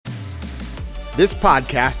This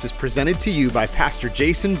podcast is presented to you by Pastor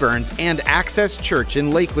Jason Burns and Access Church in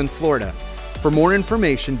Lakeland, Florida. For more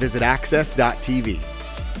information, visit access.tv.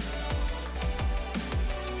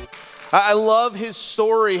 I love his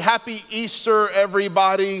story. Happy Easter,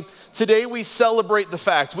 everybody. Today we celebrate the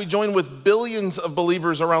fact, we join with billions of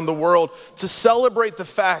believers around the world to celebrate the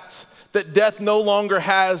fact that death no longer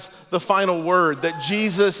has the final word, that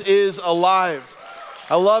Jesus is alive.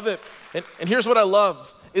 I love it. And here's what I love,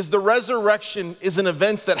 is the resurrection is an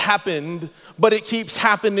event that happened, but it keeps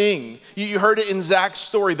happening. You heard it in Zach's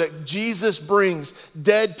story that Jesus brings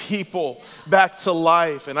dead people back to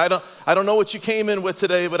life. And I don't know what you came in with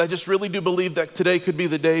today, but I just really do believe that today could be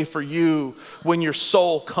the day for you when your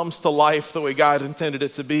soul comes to life the way God intended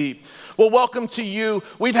it to be. Well, welcome to you.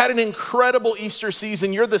 We've had an incredible Easter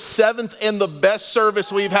season. You're the seventh and the best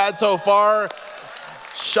service we've had so far.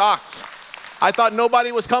 Shocked. I thought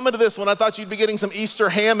nobody was coming to this one. I thought you'd be getting some Easter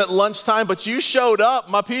ham at lunchtime, but you showed up,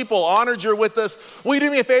 my people. Honored you're with us. Will you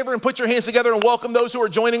do me a favor and put your hands together and welcome those who are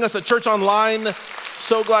joining us at Church Online?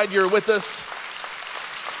 So glad you're with us.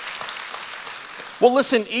 Well,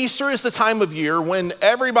 listen, Easter is the time of year when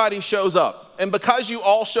everybody shows up. And because you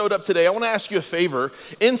all showed up today, I want to ask you a favor.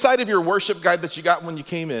 Inside of your worship guide that you got when you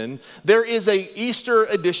came in, there is a Easter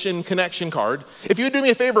edition connection card. If you would do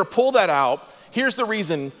me a favor, pull that out. Here's the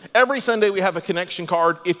reason. Every Sunday we have a connection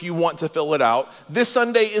card if you want to fill it out. This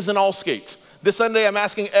Sunday is an all skate. This Sunday I'm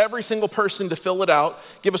asking every single person to fill it out.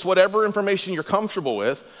 Give us whatever information you're comfortable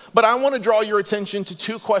with. But I want to draw your attention to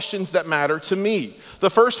two questions that matter to me. The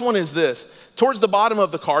first one is this. Towards the bottom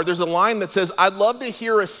of the card, there's a line that says, I'd love to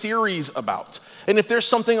hear a series about. And if there's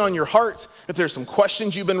something on your heart, if there's some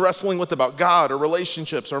questions you've been wrestling with about God or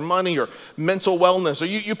relationships or money or mental wellness, or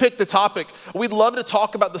you pick the topic, we'd love to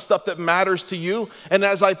talk about the stuff that matters to you. And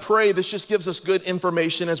as I pray, this just gives us good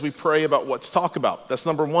information as we pray about what to talk about. That's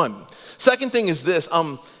number one. Second thing is this.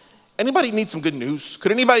 Anybody need some good news?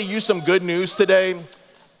 Could anybody use some good news today?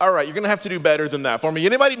 All right, you're going to have to do better than that for me.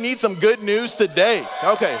 Anybody need some good news today?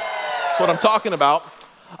 Okay, that's what I'm talking about.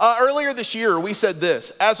 Earlier this year, we said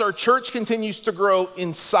this: as our church continues to grow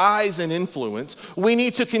in size and influence, we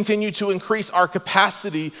need to continue to increase our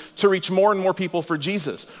capacity to reach more and more people for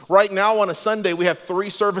Jesus. Right now on a Sunday, we have 3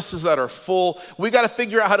 services that are full. We got to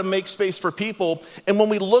figure out how to make space for people. And when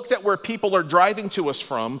we looked at where people are driving to us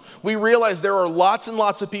from, we realized there are lots and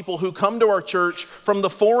lots of people who come to our church from the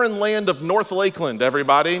foreign land of North Lakeland,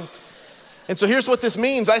 everybody. And so here's what this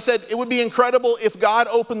means. I said it would be incredible if God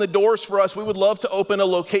opened the doors for us. We would love to open a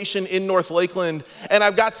location in North Lakeland. And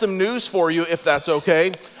I've got some news for you, if that's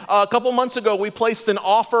okay. A couple months ago, we placed an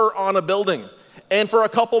offer on a building. And for a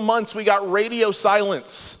couple months, we got radio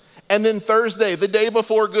silence. And then Thursday, the day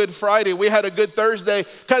before Good Friday, we had a good Thursday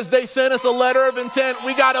because they sent us a letter of intent.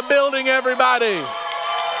 We got a building, everybody.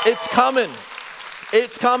 It's coming.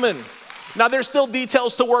 It's coming. Now, there's still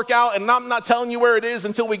details to work out, and I'm not telling you where it is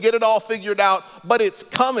until we get it all figured out, but it's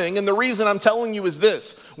coming. And the reason I'm telling you is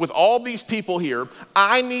this. With all these people here,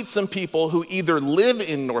 I need some people who either live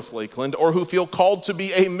in North Lakeland or who feel called to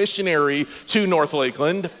be a missionary to North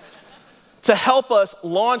Lakeland to help us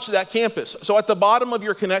launch that campus. So at the bottom of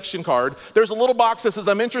your connection card, there's a little box that says,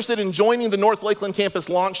 I'm interested in joining the North Lakeland campus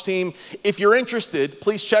launch team. If you're interested,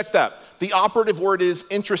 please check that. The operative word is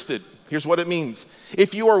interested. Here's what it means.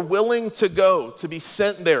 If you are willing to go, to be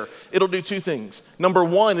sent there, it'll do 2 things. Number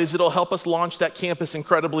 1 is it'll help us launch that campus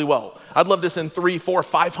incredibly well. I'd love to send 300, 400,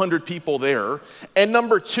 500 people there. And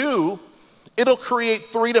number 2, it'll create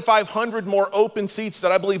 300 to 500 more open seats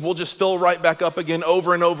that I believe will just fill right back up again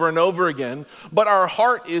over and over and over again. But our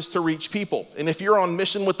heart is to reach people. And if you're on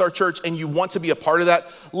mission with our church and you want to be a part of that,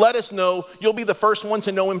 let us know. You'll be the first one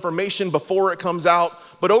to know information before it comes out.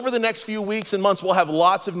 But over the next few weeks and months, we'll have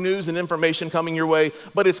lots of news and information coming your way,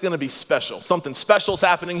 but it's going to be special. Something special is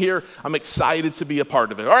happening here. I'm excited to be a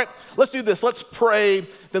part of it. All right, let's do this. Let's pray.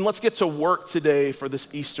 Then let's get to work today for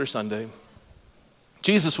this Easter Sunday.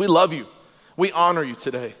 Jesus, we love you. We honor you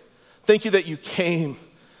today. Thank you that you came.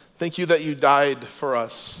 Thank you that you died for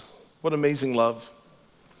us. What amazing love.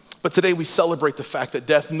 But today we celebrate the fact that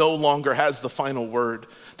death no longer has the final word.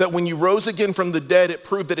 That when you rose again from the dead, it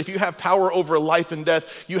proved that if you have power over life and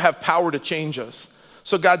death, you have power to change us.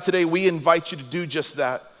 So God, today we invite you to do just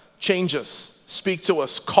that. Change us, speak to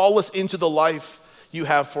us, call us into the life you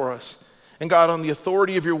have for us. And God, on the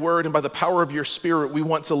authority of your word and by the power of your spirit, we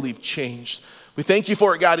want to leave changed. We thank you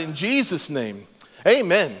for it, God, in Jesus' name.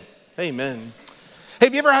 Amen. Amen. Hey,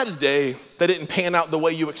 have you ever had a day that didn't pan out the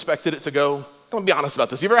way you expected it to go? I'm gonna be honest about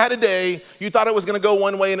this. You ever had a day you thought it was gonna go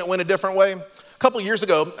one way and it went a different way? couple years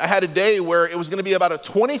ago, I had a day where it was going to be about a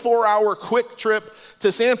 24-hour quick trip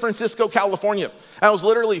to San Francisco, California. I was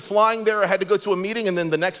literally flying there. I had to go to a meeting, and then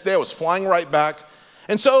the next day I was flying right back.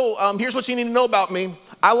 And so here's what you need to know about me.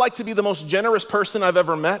 I like to be the most generous person I've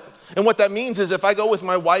ever met. And what that means is if I go with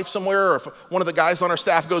my wife somewhere, or if one of the guys on our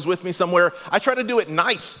staff goes with me somewhere, I try to do it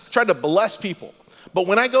nice, try to bless people. But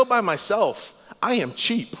when I go by myself, I am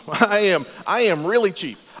cheap. I am really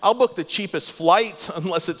cheap. I'll book the cheapest flight,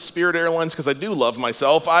 unless it's Spirit Airlines, because I do love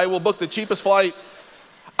myself. I will book the cheapest flight.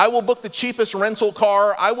 I will book the cheapest rental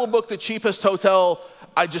car. I will book the cheapest hotel.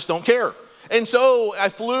 I just don't care. And so I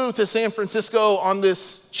flew to San Francisco on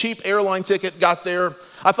this cheap airline ticket, got there.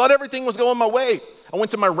 I thought everything was going my way. I went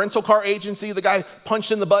to my rental car agency. The guy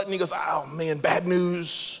punched in the button. He goes, oh man, bad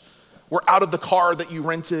news. We're out of the car that you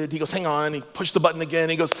rented. He goes, hang on. He pushed the button again.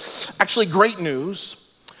 He goes, actually, great news.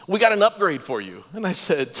 We got an upgrade for you. And I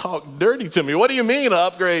said, talk dirty to me. What do you mean an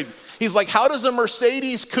upgrade? He's like, how does a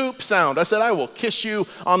Mercedes coupe sound? I said, I will kiss you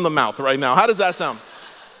on the mouth right now. How does that sound?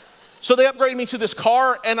 So they upgraded me to this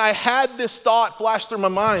car, and I had this thought flash through my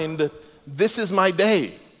mind, this is my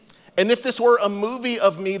day. And if this were a movie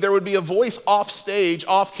of me, there would be a voice off stage,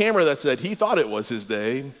 off camera that said, he thought it was his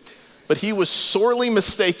day, but he was sorely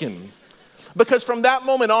mistaken. Because from that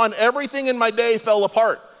moment on, everything in my day fell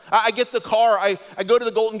apart. I get the car, I go to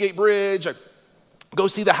the Golden Gate Bridge, I go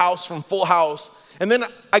see the house from Full House, and then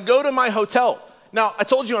I go to my hotel. Now, I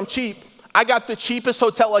told you I'm cheap. I got the cheapest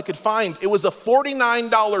hotel I could find. It was a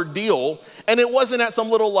 $49 deal, and it wasn't at some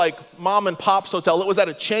little like mom and pop's hotel. It was at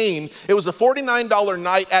a chain. It was a $49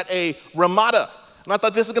 night at a Ramada. And I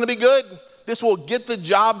thought, this is gonna be good. This will get the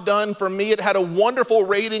job done for me. It had a wonderful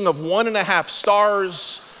rating of 1.5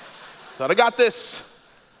 stars. Thought, I got this.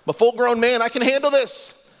 I'm a full-grown man, I can handle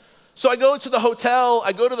this. So I go to the hotel,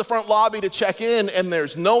 I go to the front lobby to check in, and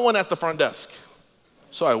there's no one at the front desk.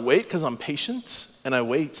 So I wait, because I'm patient, and I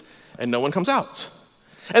wait, and no one comes out.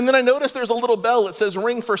 And then I notice there's a little bell that says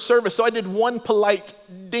ring for service, so I did one polite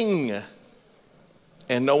ding,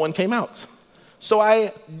 and no one came out. So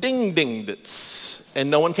I dinged it, and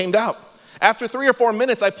no one came out. After 3 or 4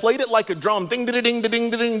 minutes, I played it like a drum,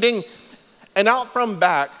 ding-da-ding-da-ding-da-ding-ding. And out from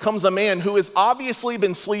back comes a man who has obviously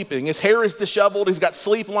been sleeping. His hair is disheveled. He's got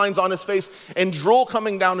sleep lines on his face and drool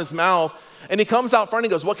coming down his mouth. And he comes out front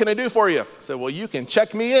and he goes, what can I do for you? I said, well, you can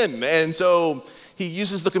check me in. And so he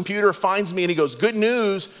uses the computer, finds me, and he goes, good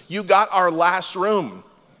news, you got our last room.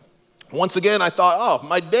 Once again, I thought, oh,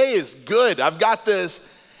 my day is good. I've got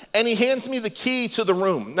this. And he hands me the key to the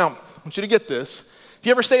room. Now, I want you to get this. If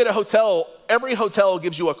you ever stay at a hotel, every hotel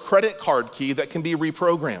gives you a credit card key that can be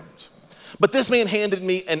reprogrammed. But this man handed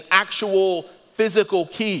me an actual physical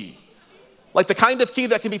key, like the kind of key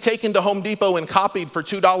that can be taken to Home Depot and copied for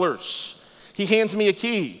 $2. He hands me a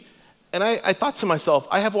key. And I thought to myself,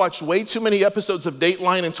 I have watched way too many episodes of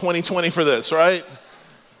Dateline in 2020 for this, right?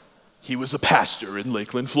 He was a pastor in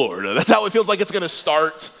Lakeland, Florida. That's how it feels like it's gonna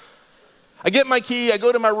start. I get my key, I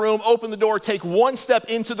go to my room, open the door, take one step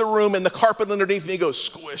into the room, and the carpet underneath me goes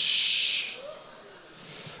squish.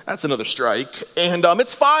 That's another strike. And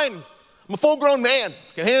it's fine. I'm a full-grown man,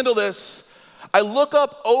 can handle this. I look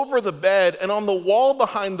up over the bed, and on the wall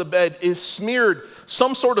behind the bed is smeared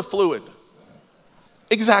some sort of fluid.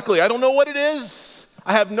 Exactly, I don't know what it is.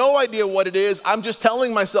 I have no idea what it is. I'm just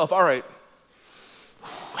telling myself, all right,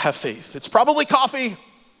 have faith. It's probably coffee,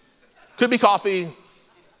 could be coffee.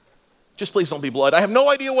 Just please don't be blood. I have no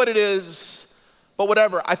idea what it is, but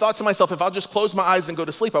whatever. I thought to myself, if I'll just close my eyes and go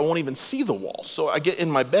to sleep, I won't even see the wall. So I get in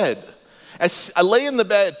my bed. As I lay in the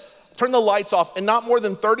bed, turn the lights off, and not more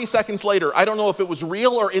than 30 seconds later, I don't know if it was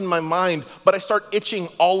real or in my mind, but I start itching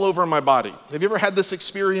all over my body. Have you ever had this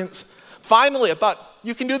experience? Finally, I thought,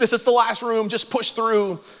 you can do this. It's the last room. Just push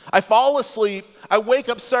through. I fall asleep. I wake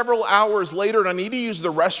up several hours later, and I need to use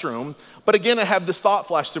the restroom. But again, I have this thought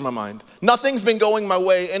flash through my mind. Nothing's been going my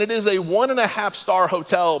way, and it is a 1.5 star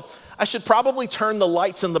hotel. I should probably turn the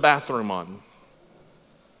lights in the bathroom on.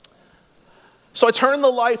 So I turned the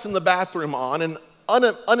lights in the bathroom on, and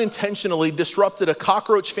unintentionally disrupted a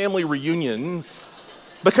cockroach family reunion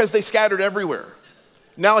because they scattered everywhere.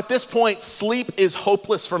 Now at this point, sleep is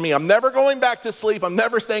hopeless for me. I'm never going back to sleep. I'm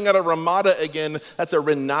never staying at a Ramada again. That's a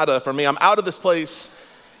Renata for me. I'm out of this place.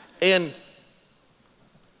 And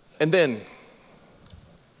then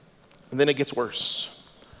it gets worse.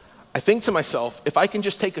 I think to myself, if I can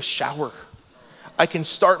just take a shower, I can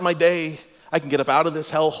start my day, I can get up out of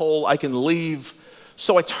this hellhole, I can leave.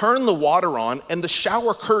 So I turned the water on, and the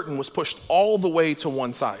shower curtain was pushed all the way to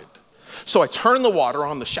one side. So I turn the water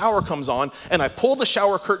on, the shower comes on, and I pull the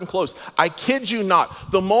shower curtain closed. I kid you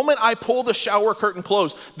not, the moment I pull the shower curtain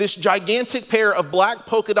closed, this gigantic pair of black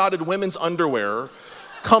polka dotted women's underwear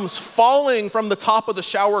comes falling from the top of the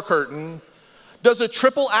shower curtain, does a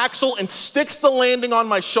triple axel, and sticks the landing on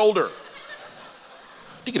my shoulder.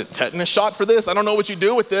 You get a tetanus shot for this? I don't know what you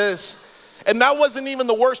do with this. And that wasn't even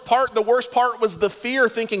the worst part. The worst part was the fear,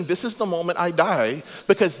 thinking this is the moment I die,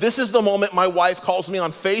 because this is the moment my wife calls me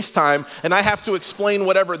on FaceTime and I have to explain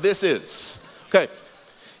whatever this is. Okay,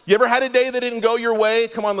 you ever had a day that didn't go your way?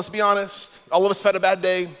 Come on, let's be honest. All of us have had a bad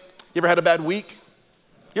day. You ever had a bad week?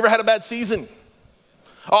 You ever had a bad season?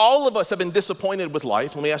 All of us have been disappointed with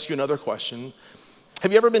life. Let me ask you another question.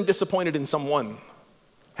 Have you ever been disappointed in someone?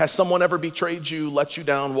 Has someone ever betrayed you, let you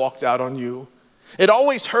down, walked out on you? It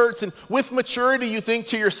always hurts, and with maturity, you think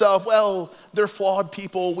to yourself, well, they're flawed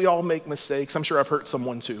people. We all make mistakes. I'm sure I've hurt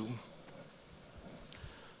someone too.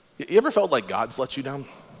 You ever felt like God's let you down?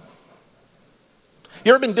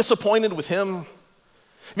 You ever been disappointed with him?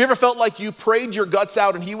 Have you ever felt like you prayed your guts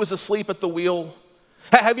out and he was asleep at the wheel?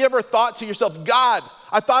 Have you ever thought to yourself, God,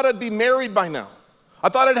 I thought I'd be married by now. I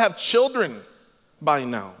thought I'd have children by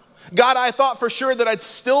now. God, I thought for sure that I'd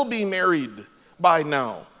still be married by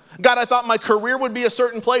now. God, I thought my career would be a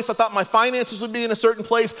certain place. I thought my finances would be in a certain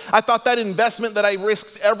place. I thought that investment that I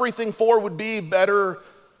risked everything for would be better,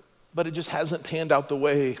 but it just hasn't panned out the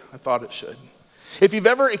way I thought it should. If you've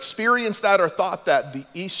ever experienced that or thought that, the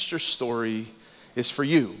Easter story is for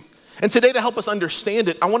you. And today, to help us understand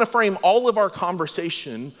it, I want to frame all of our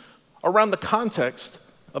conversation around the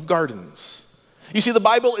context of gardens. You see, the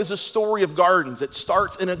Bible is a story of gardens. It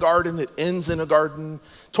starts in a garden, it ends in a garden.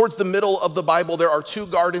 Towards the middle of the Bible, there are two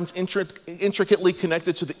gardens intricately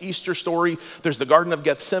connected to the Easter story. There's the Garden of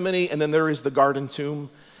Gethsemane, and then there is the garden tomb.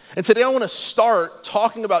 And today I want to start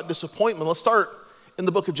talking about disappointment. Let's start in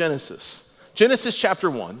the book of Genesis. Genesis chapter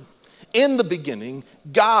 1. In the beginning,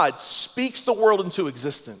 God speaks the world into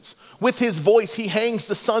existence. With his voice, he hangs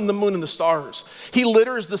the sun, the moon, and the stars. He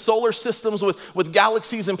litters the solar systems with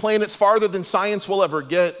galaxies and planets farther than science will ever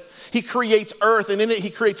get. He creates earth, and in it he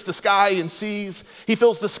creates the sky and seas. He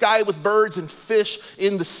fills the sky with birds and fish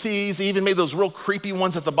in the seas. He even made those real creepy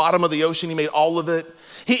ones at the bottom of the ocean. He made all of it.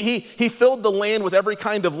 He filled the land with every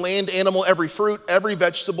kind of land animal, every fruit, every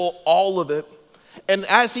vegetable, all of it. And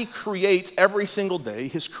as he creates every single day,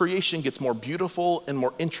 his creation gets more beautiful and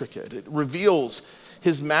more intricate. It reveals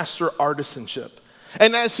his master artisanship.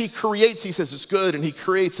 And as he creates, he says it's good, and he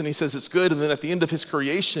creates and he says it's good. And then at the end of his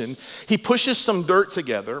creation, he pushes some dirt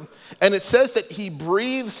together, and it says that he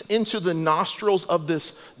breathes into the nostrils of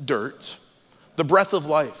this dirt the breath of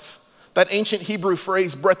life. That ancient Hebrew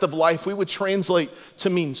phrase, breath of life, we would translate to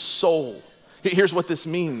mean soul. Here's what this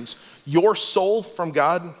means. Your soul from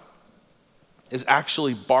God is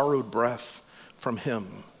actually borrowed breath from him.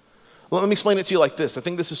 Let me explain it to you like this. I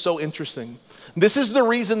think this is so interesting. This is the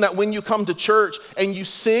reason that when you come to church and you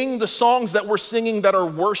sing the songs that we're singing that are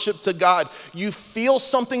worship to God, you feel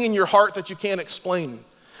something in your heart that you can't explain.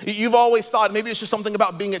 You've always thought maybe it's just something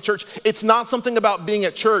about being at church. It's not something about being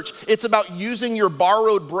at church. It's about using your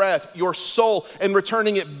borrowed breath, your soul, and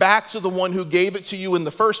returning it back to the one who gave it to you in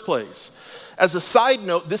the first place. As a side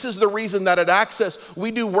note, this is the reason that at Access,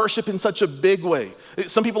 we do worship in such a big way.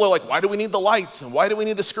 Some people are like, why do we need the lights? And why do we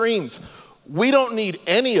need the screens? We don't need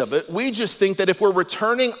any of it. We just think that if we're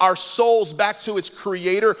returning our souls back to its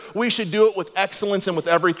creator, we should do it with excellence and with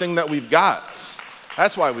everything that we've got.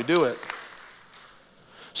 That's why we do it.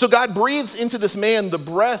 So God breathes into this man the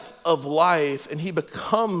breath of life, and he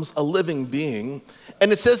becomes a living being.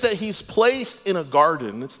 And it says that he's placed in a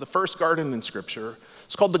garden. It's the first garden in Scripture.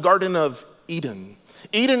 It's called the Garden of Eden.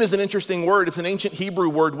 Eden is an interesting word. It's an ancient Hebrew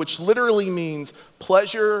word which literally means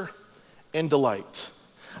pleasure and delight.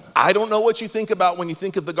 I don't know what you think about when you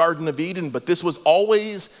think of the Garden of Eden, but this was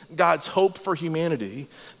always God's hope for humanity,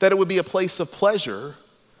 that it would be a place of pleasure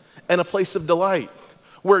and a place of delight,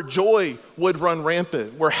 where joy would run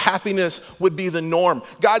rampant, where happiness would be the norm.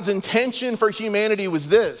 God's intention for humanity was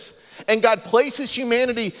this, and God places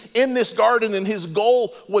humanity in this garden, and his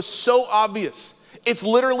goal was so obvious. It's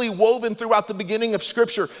literally woven throughout the beginning of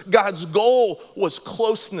Scripture. God's goal was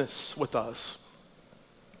closeness with us.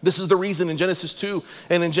 This is the reason in Genesis 2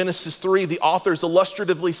 and in Genesis 3, the authors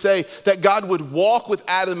illustratively say that God would walk with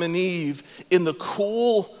Adam and Eve in the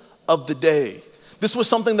cool of the day. This was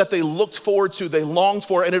something that they looked forward to, they longed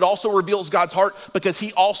for, and it also reveals God's heart because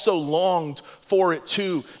he also longed for it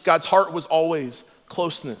too. God's heart was always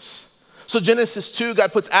closeness. So Genesis 2,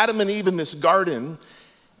 God puts Adam and Eve in this garden.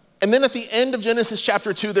 And then at the end of Genesis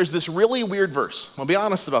chapter 2, there's this really weird verse. I'll be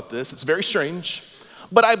honest about this. It's very strange.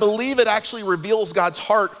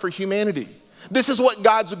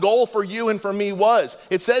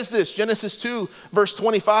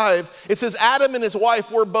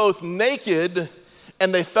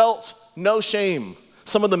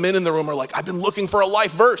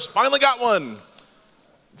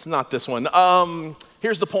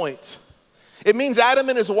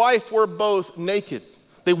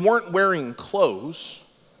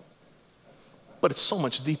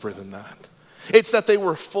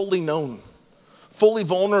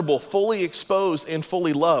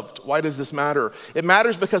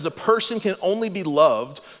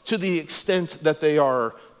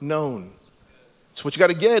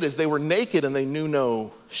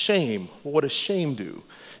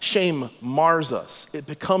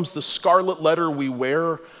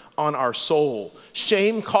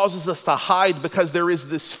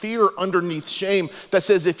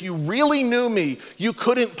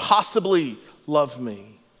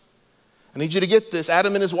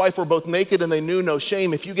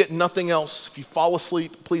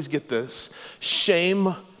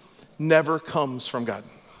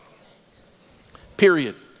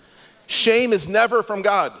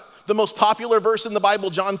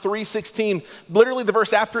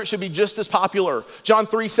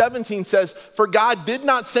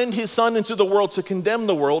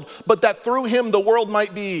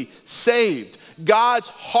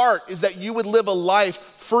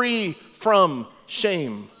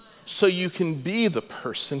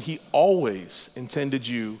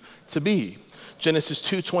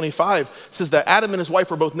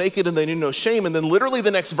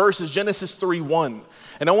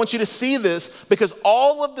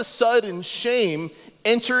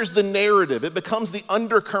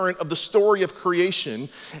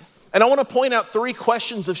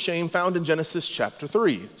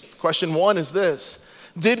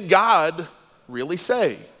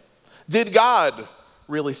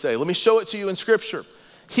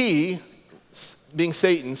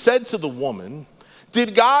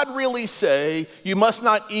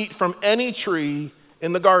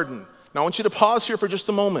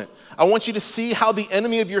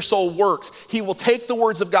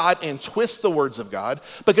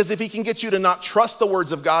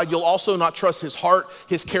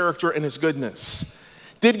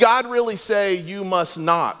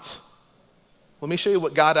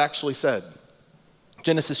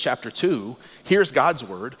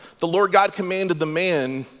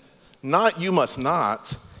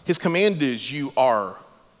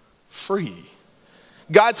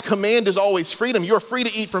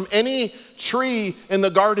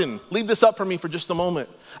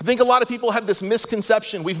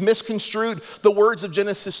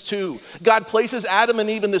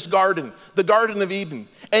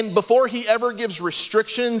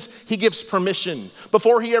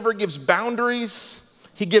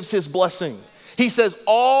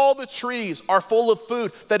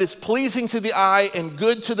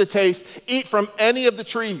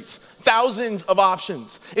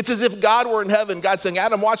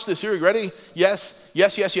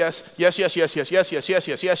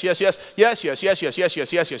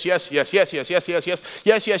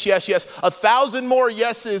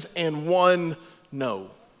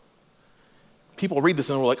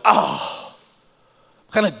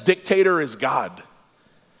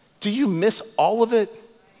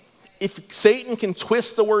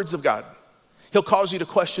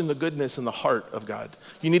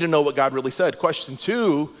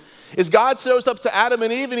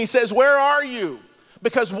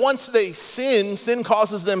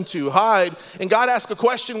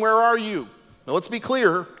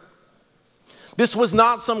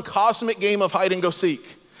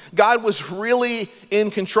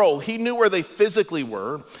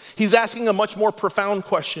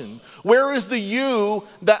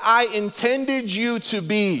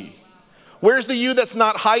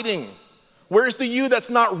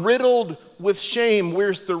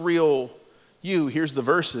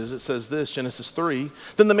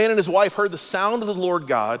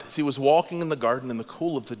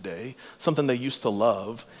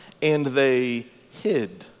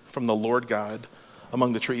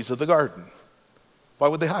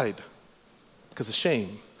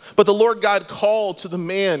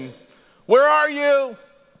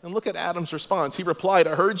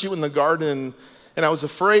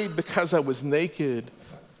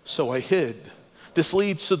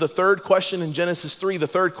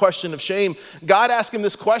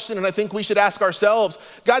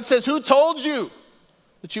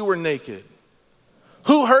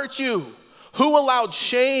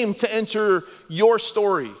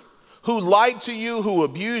 who lied to you, who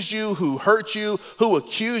abused you, who hurt you, who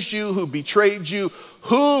accused you, who betrayed you,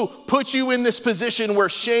 who put you in this position where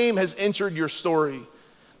shame has entered your story.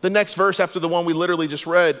 The next verse after the one we literally just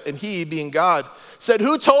read, and he, being God, said,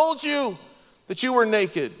 who told you that you were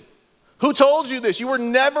naked? Who told you this? You were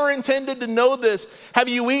never intended to know this. Have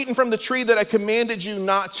you eaten from the tree that I commanded you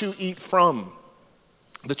not to eat from?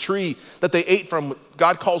 The tree that they ate from,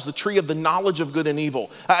 God calls the tree of the knowledge of good and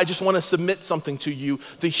evil. I just want to submit something to you.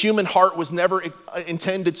 The human heart was never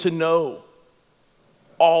intended to know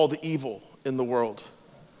all the evil in the world.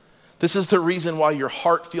 This is the reason why your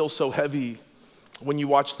heart feels so heavy when you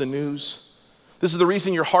watch the news. This is the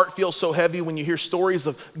reason your heart feels so heavy when you hear stories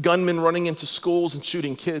of gunmen running into schools and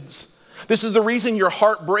shooting kids. This is the reason your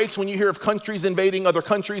heart breaks when you hear of countries invading other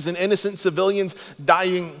countries and innocent civilians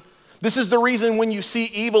dying. This is the reason when you see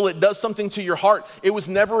evil, it does something to your heart. It was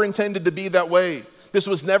never intended to be that way. This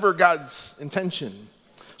was never God's intention.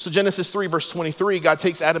 So Genesis 3 verse 23, God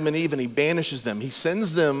takes Adam and Eve and he banishes them. He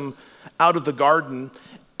sends them out of the garden.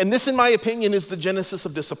 And this, in my opinion, is the genesis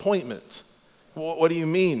of disappointment. What do you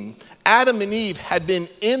mean? Adam and Eve had been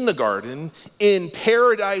in the garden, in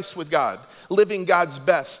paradise with God, living God's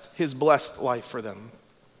best, his blessed life for them.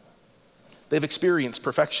 They've experienced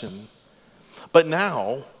perfection. But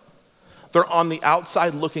now, they're on the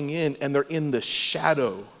outside looking in, and they're in the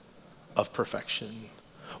shadow of perfection.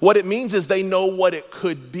 What it means is they know what it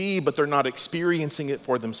could be, but they're not experiencing it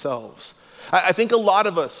for themselves. I think a lot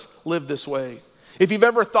of us live this way. If you've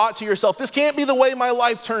ever thought to yourself, this can't be the way my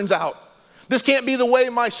life turns out. This can't be the way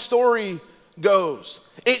my story goes.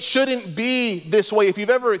 It shouldn't be this way. If you've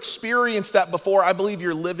ever experienced that before, I believe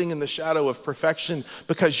you're living in the shadow of perfection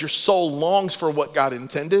because your soul longs for what God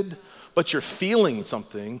intended, but you're feeling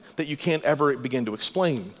something that you can't ever begin to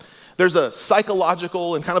explain. There's a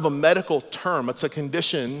psychological and kind of a medical term. It's a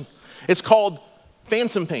condition. It's called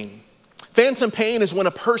phantom pain. Phantom pain is when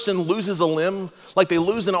a person loses a limb, like they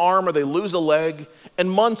lose an arm or they lose a leg, and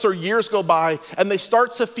months or years go by, and they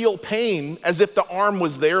start to feel pain as if the arm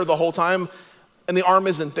was there the whole time, and the arm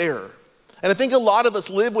isn't there. And I think a lot of us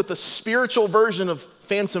live with a spiritual version of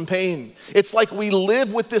phantom pain. It's like we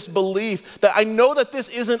live with this belief that I know that this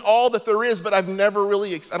isn't all that there is, but I've never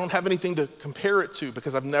really, I don't have anything to compare it to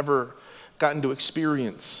because I've never gotten to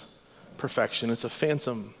experience perfection. It's a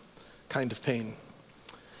phantom kind of pain.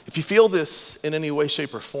 If you feel this in any way,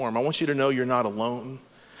 shape, or form, I want you to know you're not alone.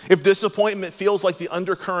 If disappointment feels like the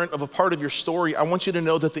undercurrent of a part of your story, I want you to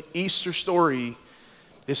know that the Easter story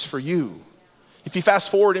is for you. If you fast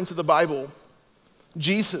forward into the Bible,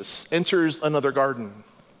 Jesus enters another garden.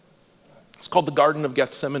 It's called the Garden of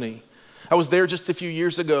Gethsemane. I was there just a few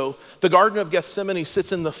years ago. The Garden of Gethsemane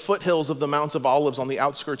sits in the foothills of the Mount of Olives on the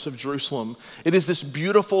outskirts of Jerusalem. It is this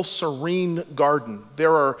beautiful, serene garden.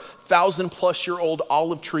 There are 1,000-plus-year-old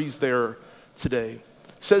olive trees there today.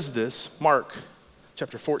 It says this, Mark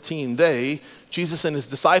chapter 14, Jesus and his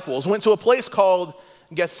disciples, went to a place called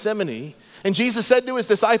Gethsemane, and Jesus said to his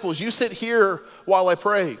disciples, you sit here while I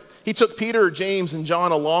pray. He took Peter, James, and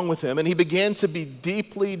John along with him, and he began to be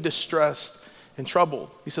deeply distressed and troubled.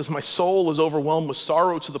 He says, my soul is overwhelmed with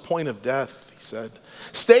sorrow to the point of death, he said.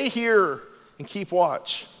 Stay here and keep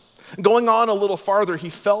watch. Going on a little farther, he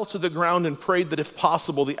fell to the ground and prayed that if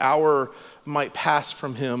possible, the hour might pass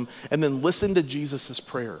from him, and then listen to Jesus'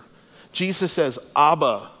 prayer. Jesus says,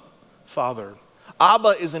 Abba, Father. Abba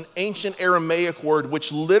is an ancient Aramaic word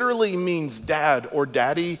which literally means dad or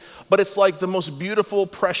daddy, but it's like the most beautiful,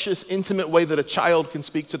 precious, intimate way that a child can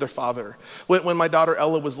speak to their father. When my daughter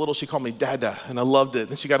Ella was little, she called me Dada, and I loved it.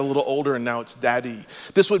 Then she got a little older, and now it's Daddy.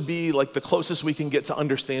 This would be like the closest we can get to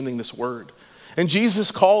understanding this word. And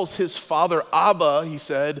Jesus calls his father Abba, he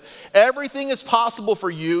said, everything is possible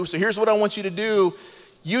for you, so here's what I want you to do.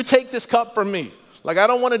 You take this cup from me. Like, I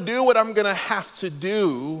don't want to do what I'm going to have to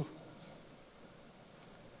do.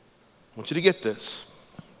 I want you to get this.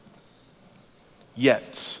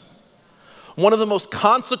 Yet. One of the most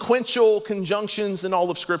consequential conjunctions in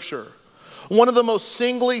all of Scripture. One of the most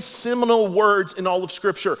singly seminal words in all of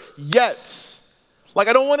Scripture. Yet. Like,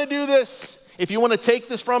 I don't want to do this. If you want to take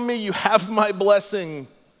this from me, you have my blessing.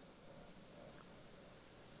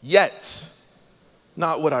 Yet.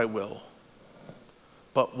 Not what I will,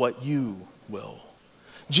 but what you will.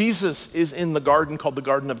 Jesus is in the garden called the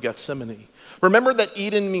Garden of Gethsemane. Remember that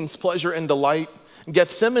Eden means pleasure and delight.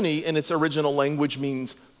 Gethsemane in its original language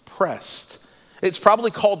means pressed. It's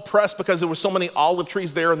probably called pressed because there were so many olive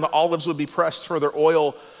trees there and the olives would be pressed for their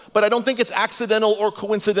oil. But I don't think it's accidental or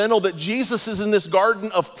coincidental that Jesus is in this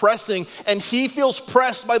garden of pressing and he feels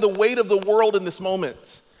pressed by the weight of the world in this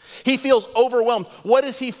moment. He feels overwhelmed. What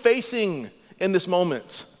is he facing in this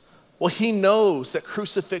moment? Well, he knows that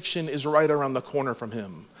crucifixion is right around the corner from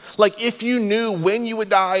him. Like if you knew when you would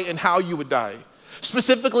die and how you would die,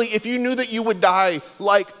 specifically if you knew that you would die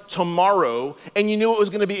like tomorrow and you knew it was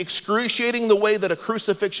going to be excruciating the way that a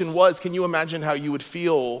crucifixion was, can you imagine how you would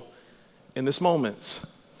feel in this moment?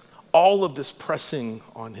 All of this pressing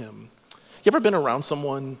on him. You ever been around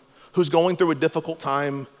someone who's going through a difficult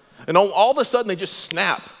time and all of a sudden they just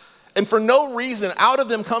snap? And for no reason, out of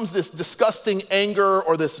them comes this disgusting anger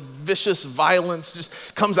or this vicious violence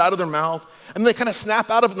just comes out of their mouth. And they kind of snap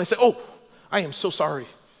out of it and they say, oh, I am so sorry.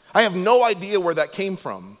 I have no idea where that came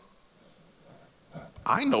from.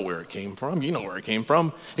 I know where it came from. You know where it came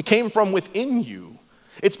from. It came from within you.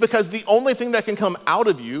 It's because the only thing that can come out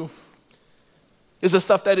of you is the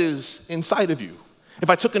stuff that is inside of you. If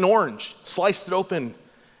I took an orange, sliced it open,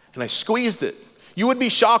 and I squeezed it, you would be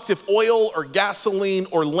shocked if oil or gasoline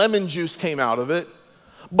or lemon juice came out of it.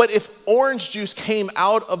 But if orange juice came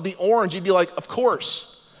out of the orange, you'd be like, of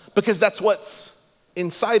course, because that's what's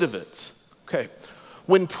inside of it. Okay.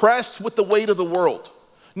 When pressed with the weight of the world,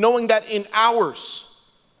 knowing that in hours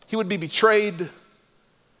he would be betrayed,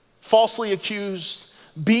 falsely accused,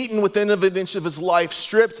 beaten within an inch of his life,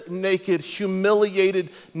 stripped naked, humiliated,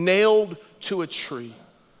 nailed to a tree.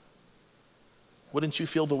 Wouldn't you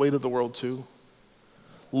feel the weight of the world too?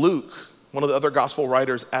 Luke, one of the other gospel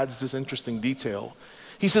writers, adds this interesting detail.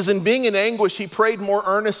 He says, in being in anguish, he prayed more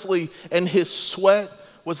earnestly, and his sweat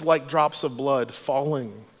was like drops of blood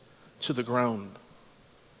falling to the ground.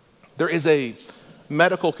 There is a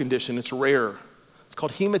medical condition, it's rare. It's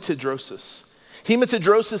called hematidrosis.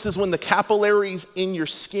 Hematidrosis is when the capillaries in your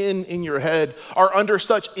skin, in your head, are under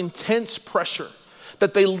such intense pressure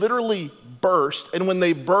that they literally burst, and when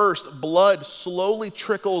they burst, blood slowly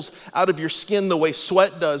trickles out of your skin the way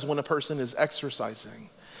sweat does when a person is exercising.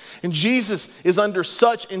 And Jesus is under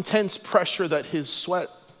such intense pressure that his sweat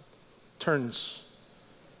turns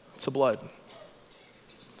to blood.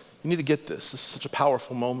 You need to get this. This is such a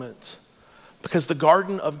powerful moment. Because the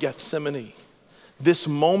Garden of Gethsemane, this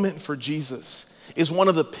moment for Jesus, is one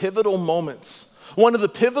of the pivotal moments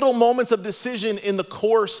of decision in the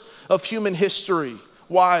course of human history.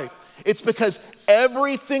 Why? It's because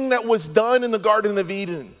everything that was done in the Garden of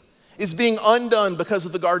Eden is being undone because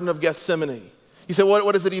of the Garden of Gethsemane. You say,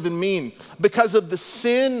 what does it even mean? Because of the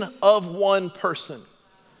sin of one person,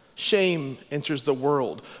 shame enters the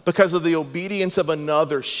world. Because of the obedience of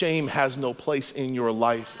another, shame has no place in your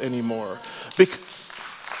life anymore.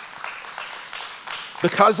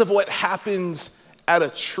 Because of what happens at a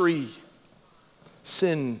tree,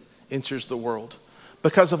 sin enters the world.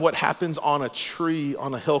 Because of what happens on a tree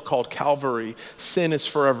on a hill called Calvary, sin is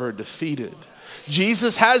forever defeated.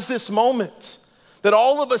 Jesus has this moment that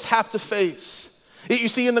all of us have to face. You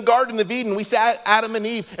see, in the Garden of Eden, we saw Adam and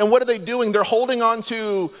Eve, and what are they doing? They're holding on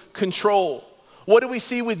to control. What do we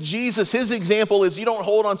see with Jesus? His example is you don't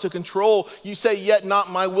hold on to control. You say, yet not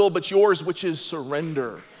my will, but yours, which is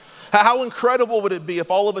surrender. How incredible would it be if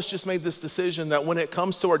all of us just made this decision that when it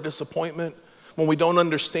comes to our disappointment, when we don't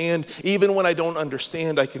understand, even when I don't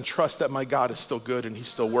understand, I can trust that my God is still good and he's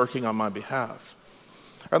still working on my behalf.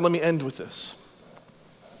 All right, let me end with this.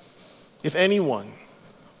 If anyone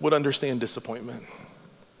would understand disappointment,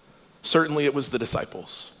 certainly it was the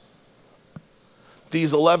disciples.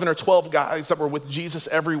 These 11 or 12 guys that were with Jesus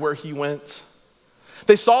everywhere he went.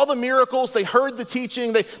 They saw the miracles, they heard the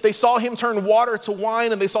teaching, they saw him turn water to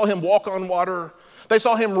wine, and they saw him walk on water. They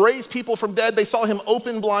saw him raise people from dead. They saw him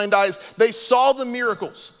open blind eyes. They saw the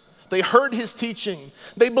miracles. They heard his teaching.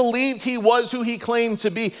 They believed he was who he claimed to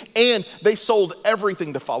be, and they sold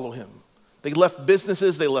everything to follow him. They left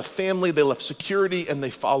businesses, they left family, they left security, and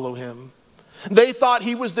they follow him. They thought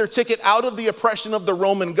he was their ticket out of the oppression of the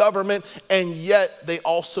Roman government, and yet they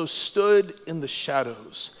also stood in the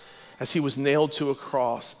shadows as he was nailed to a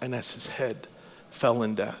cross and as his head fell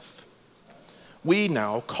in death. We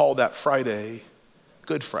now call that Friday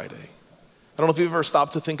Good Friday. I don't know if you've ever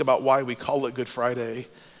stopped to think about why we call it Good Friday.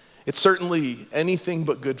 It's certainly anything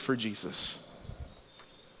but good for Jesus.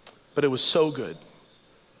 But it was so good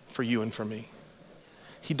for you and for me.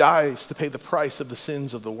 He dies to pay the price of the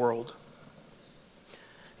sins of the world.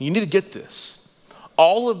 You need to get this.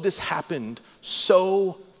 All of this happened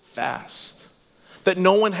so fast that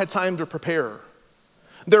no one had time to prepare.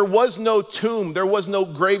 There was no tomb, there was no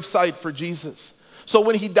gravesite for Jesus. So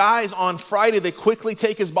when he dies on Friday, they quickly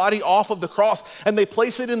take his body off of the cross and they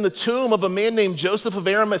place it in the tomb of a man named Joseph of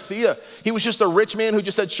Arimathea. He was just a rich man who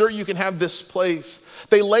just said, sure, you can have this place.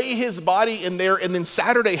 They lay his body in there, and then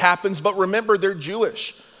Saturday happens, but remember, they're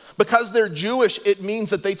Jewish. Because they're Jewish, it means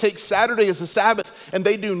that they take Saturday as a Sabbath and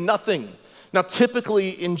they do nothing. Now, typically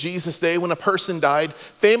in Jesus' day, when a person died,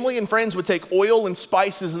 family and friends would take oil and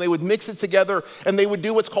spices and they would mix it together and they would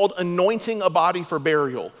do what's called anointing a body for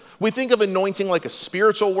burial. We think of anointing like a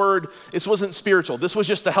spiritual word. This wasn't spiritual. This was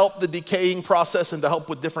just to help the decaying process and to help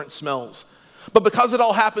with different smells. But because it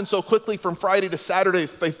all happened so quickly from Friday to Saturday,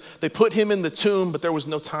 they put him in the tomb, but there was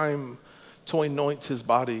no time to anoint his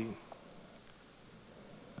body.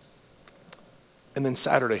 And then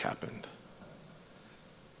Saturday happened.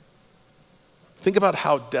 Think about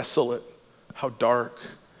how desolate, how dark,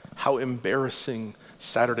 how embarrassing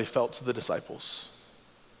Saturday felt to the disciples.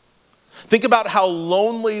 Think about how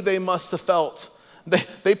lonely they must have felt.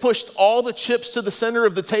 They pushed all the chips to the center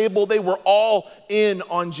of the table. They were all in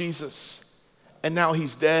on Jesus. And now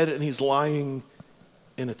he's dead and he's lying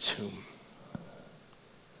in a tomb.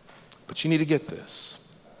 But you need to get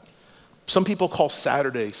this. Some people call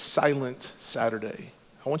Saturday Silent Saturday.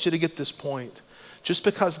 I want you to get this point. Just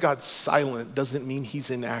because God's silent doesn't mean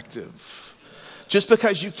he's inactive. Just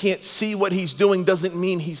because you can't see what he's doing doesn't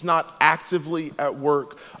mean he's not actively at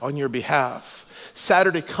work on your behalf.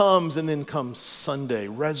 Saturday comes and then comes Sunday,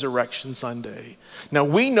 Resurrection Sunday. Now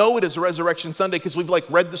we know it is Resurrection Sunday because we've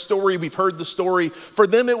read the story, we've heard the story. For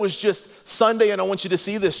them it was just Sunday, and I want you to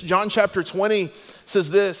see this. John chapter 20 says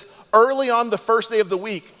this: early on the first day of the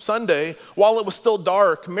week, Sunday, while it was still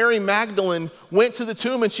dark, Mary Magdalene went to the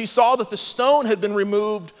tomb and she saw that the stone had been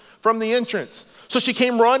removed from the entrance. So she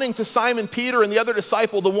came running to Simon Peter and the other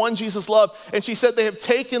disciple, the one Jesus loved, and she said, "They have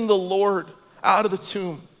taken the Lord out of the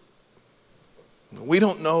tomb. We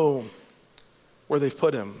don't know where they've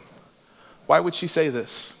put him." Why would she say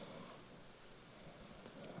this?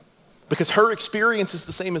 Because her experience is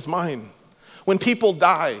the same as mine. When people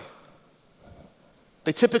die,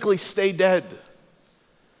 they typically stay dead.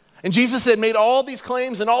 And Jesus had made all these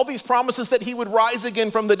claims and all these promises that he would rise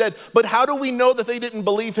again from the dead. But how do we know that they didn't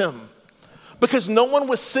believe him? Because no one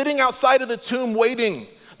was sitting outside of the tomb waiting.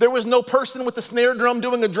 There was no person with the snare drum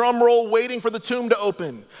doing a drum roll waiting for the tomb to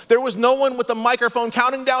open. There was no one with a microphone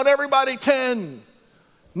counting down everybody, 10,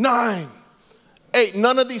 9, 8.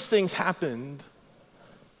 None of these things happened.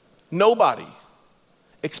 Nobody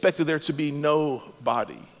expected there to be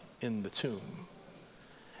nobody in the tomb.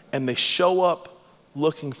 And they show up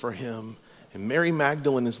looking for him. And Mary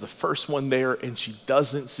Magdalene is the first one there, and she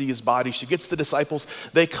doesn't see his body. She gets the disciples.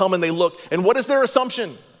 They come and they look. And what is their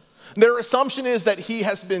assumption? Their assumption is that he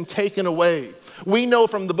has been taken away. We know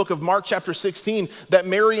from the book of Mark chapter 16 that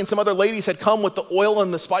Mary and some other ladies had come with the oil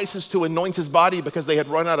and the spices to anoint his body because they had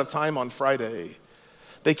run out of time on Friday.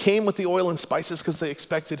 They came with the oil and spices because they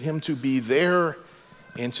expected him to be there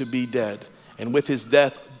and to be dead. And with his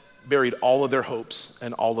death, buried all of their hopes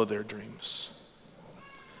and all of their dreams.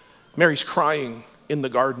 Mary's crying in the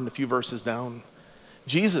garden a few verses down.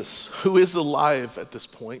 Jesus, who is alive at this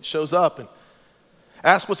point, shows up and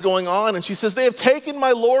asks what's going on. And she says, "They have taken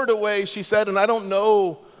my Lord away," she said, "and I don't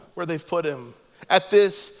know where they've put him." At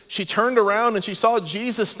this, she turned around and she saw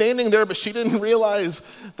Jesus standing there, but she didn't realize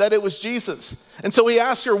that it was Jesus. And so he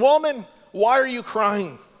asked her, "Woman, why are you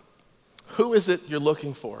crying? Who is it you're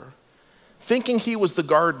looking for?" Thinking he was the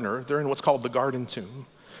gardener, they're in what's called the garden tomb.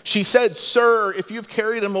 She said, "Sir, if you've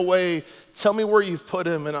carried him away, tell me where you've put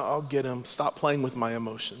him and I'll get him. Stop playing with my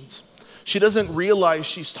emotions." She doesn't realize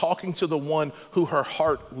she's talking to the one who her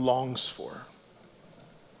heart longs for.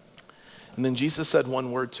 And then Jesus said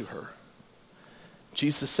one word to her.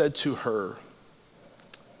 Jesus said to her,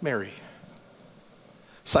 "Mary."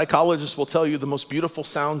 Psychologists will tell you the most beautiful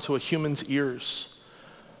sound to a human's ears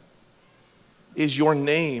is your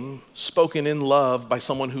name spoken in love by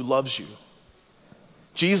someone who loves you.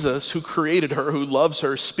 Jesus, who created her, who loves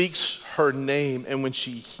her, speaks her name, and when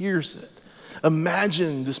she hears it,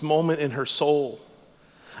 imagine this moment in her soul.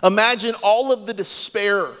 Imagine all of the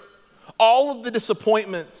despair, all of the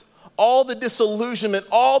disappointment, all the disillusionment,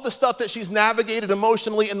 all the stuff that she's navigated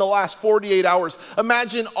emotionally in the last 48 hours.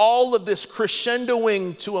 Imagine all of this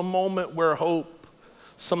crescendoing to a moment where hope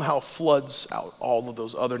somehow floods out all of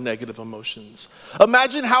those other negative emotions.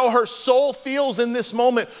 Imagine how her soul feels in this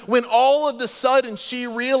moment when all of a sudden she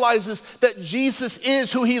realizes that Jesus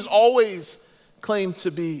is who he's always claimed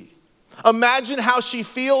to be. Imagine how she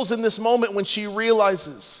feels in this moment when she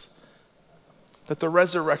realizes that the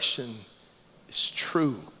resurrection is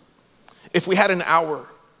true. If we had an hour,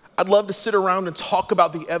 I'd love to sit around and talk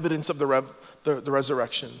about the evidence of the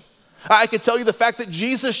resurrection. I could tell you the fact that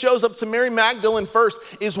Jesus shows up to Mary Magdalene first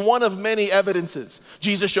is one of many evidences.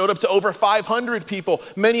 Jesus showed up to over 500 people,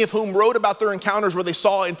 many of whom wrote about their encounters where they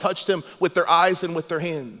saw and touched him with their eyes and with their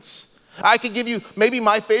hands. I could give you maybe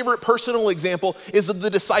my favorite personal example is of the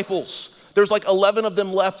disciples. There's 11 of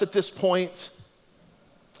them left at this point.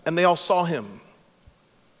 and they all saw him.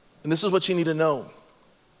 And this is what you need to know.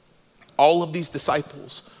 All of these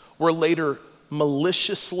disciples were later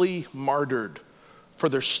maliciously martyred for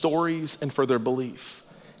their stories and for their belief.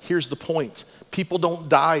 Here's the point. People don't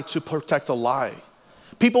die to protect a lie.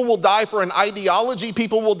 People will die for an ideology.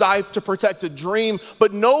 People will die to protect a dream,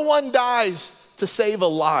 but no one dies to save a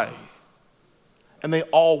lie. And they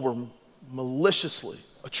all were maliciously,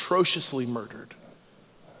 atrociously murdered.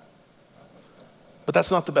 But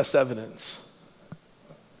that's not the best evidence.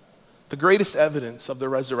 The greatest evidence of the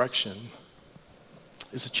resurrection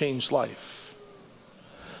is a changed life.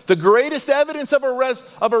 The greatest evidence of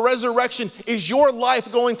a resurrection is your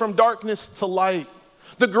life going from darkness to light.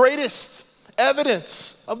 The greatest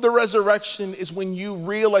evidence of the resurrection is when you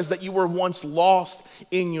realize that you were once lost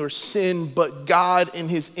in your sin, but God in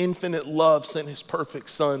his infinite love sent his perfect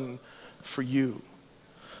son for you.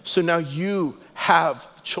 So now you have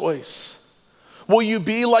the choice. Will you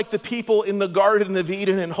be like the people in the Garden of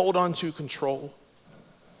Eden and hold on to control?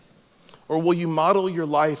 Or will you model your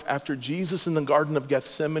life after Jesus in the Garden of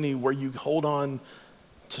Gethsemane, where you hold on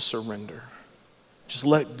to surrender? Just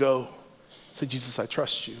let go. Say, Jesus, I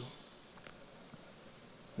trust you.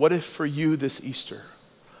 What if for you this Easter,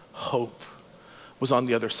 hope was on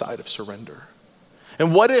the other side of surrender?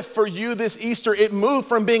 And what if for you this Easter, it moved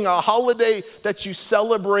from being a holiday that you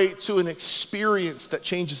celebrate to an experience that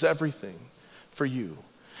changes everything for you?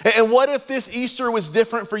 And what if this Easter was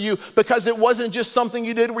different for you because it wasn't just something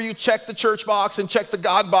you did where you checked the church box and checked the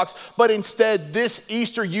God box, but instead this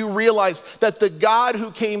Easter you realize that the God who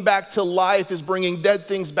came back to life is bringing dead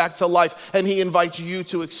things back to life, and he invites you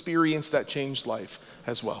to experience that changed life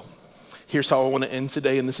as well. Here's how I want to end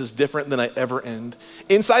today, and this is different than I ever end.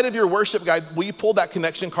 Inside of your worship guide, will you pull that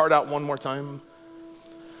connection card out one more time?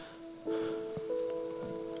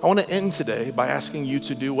 I want to end today by asking you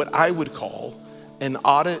to do what I would call an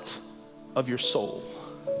audit of your soul.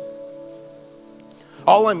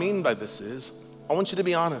 All I mean by this is, I want you to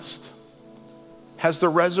be honest. Has the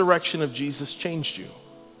resurrection of Jesus changed you?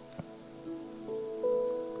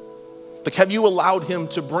 Like, have you allowed him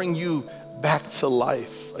to bring you back to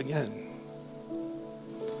life again?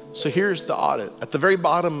 So here's the audit. At the very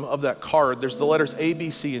bottom of that card, there's the letters A,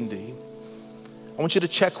 B, C, and D. I want you to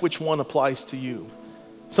check which one applies to you.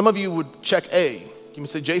 Some of you would check A. You would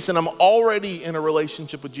say, Jason, I'm already in a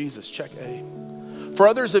relationship with Jesus. Check A. For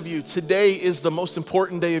others of you, today is the most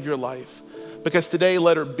important day of your life, because today,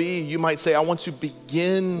 letter B, you might say, I want to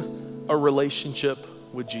begin a relationship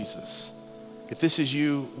with Jesus. If this is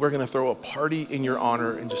you, we're going to throw a party in your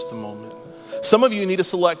honor in just a moment. Some of you need to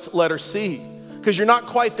select letter C, because you're not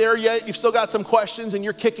quite there yet. You've still got some questions and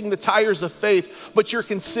you're kicking the tires of faith, but you're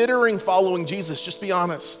considering following Jesus. Just be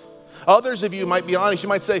honest. Others of you might be honest. You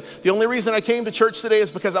might say, the only reason I came to church today is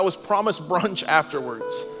because I was promised brunch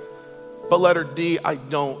afterwards. But letter D, I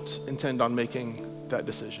don't intend on making that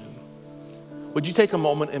decision. Would you take a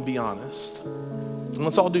moment and be honest? And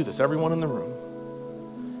let's all do this, everyone in the room.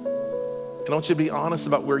 And I want you to be honest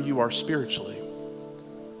about where you are spiritually.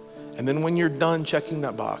 And then when you're done checking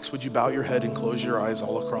that box, would you bow your head and close your eyes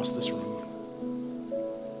all across this room?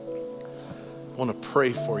 I want to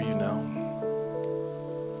pray for you now.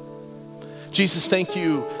 Jesus, thank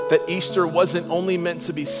you that Easter wasn't only meant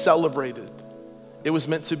to be celebrated, it was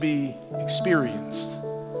meant to be experienced.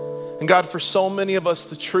 And God, for so many of us,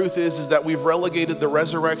 the truth is that we've relegated the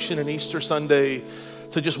resurrection and Easter Sunday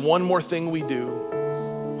to just one more thing we do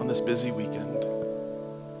on this busy weekend.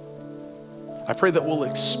 I pray that we'll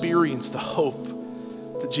experience the hope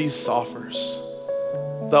that Jesus offers.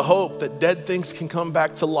 The hope that dead things can come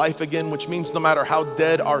back to life again, which means no matter how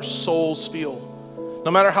dead our souls feel, no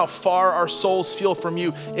matter how far our souls feel from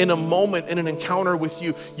you, in a moment, in an encounter with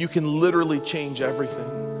you, you can literally change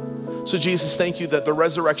everything. So Jesus, thank you that the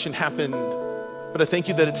resurrection happened, but I thank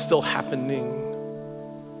you that it's still happening.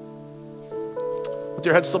 With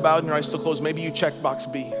your head still bowed and your eyes still closed, maybe you check box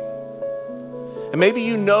B. And maybe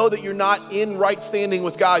you know that you're not in right standing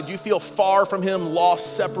with God. You feel far from him,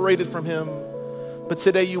 lost, separated from him. But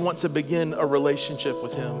today you want to begin a relationship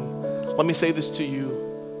with him. Let me say this to you.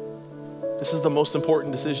 This is the most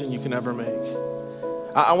important decision you can ever make.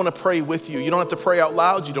 I want to pray with you. You don't have to pray out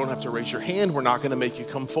loud. You don't have to raise your hand. We're not going to make you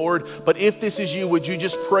come forward. But if this is you, would you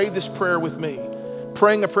just pray this prayer with me?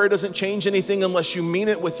 Praying a prayer doesn't change anything unless you mean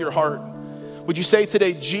it with your heart. Would you say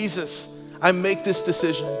today, Jesus, I make this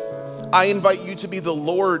decision. I invite you to be the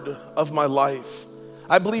Lord of my life.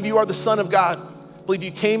 I believe you are the Son of God. I believe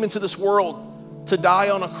you came into this world to die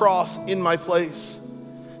on a cross in my place.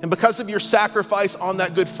 And because of your sacrifice on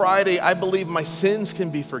that Good Friday, I believe my sins can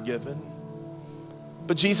be forgiven.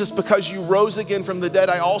 But Jesus, because you rose again from the dead,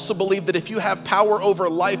 I also believe that if you have power over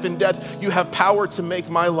life and death, you have power to make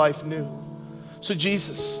my life new. So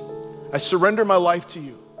Jesus, I surrender my life to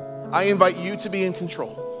you. I invite you to be in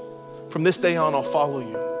control. From this day on, I'll follow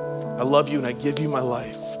you. I love you and I give you my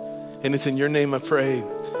life. And it's in your name I pray.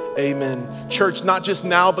 Amen. Church, not just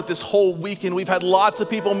now, but this whole weekend, we've had lots of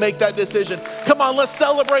people make that decision. Come on, let's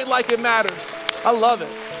celebrate like it matters. I love it.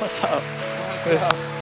 What's up? What's up?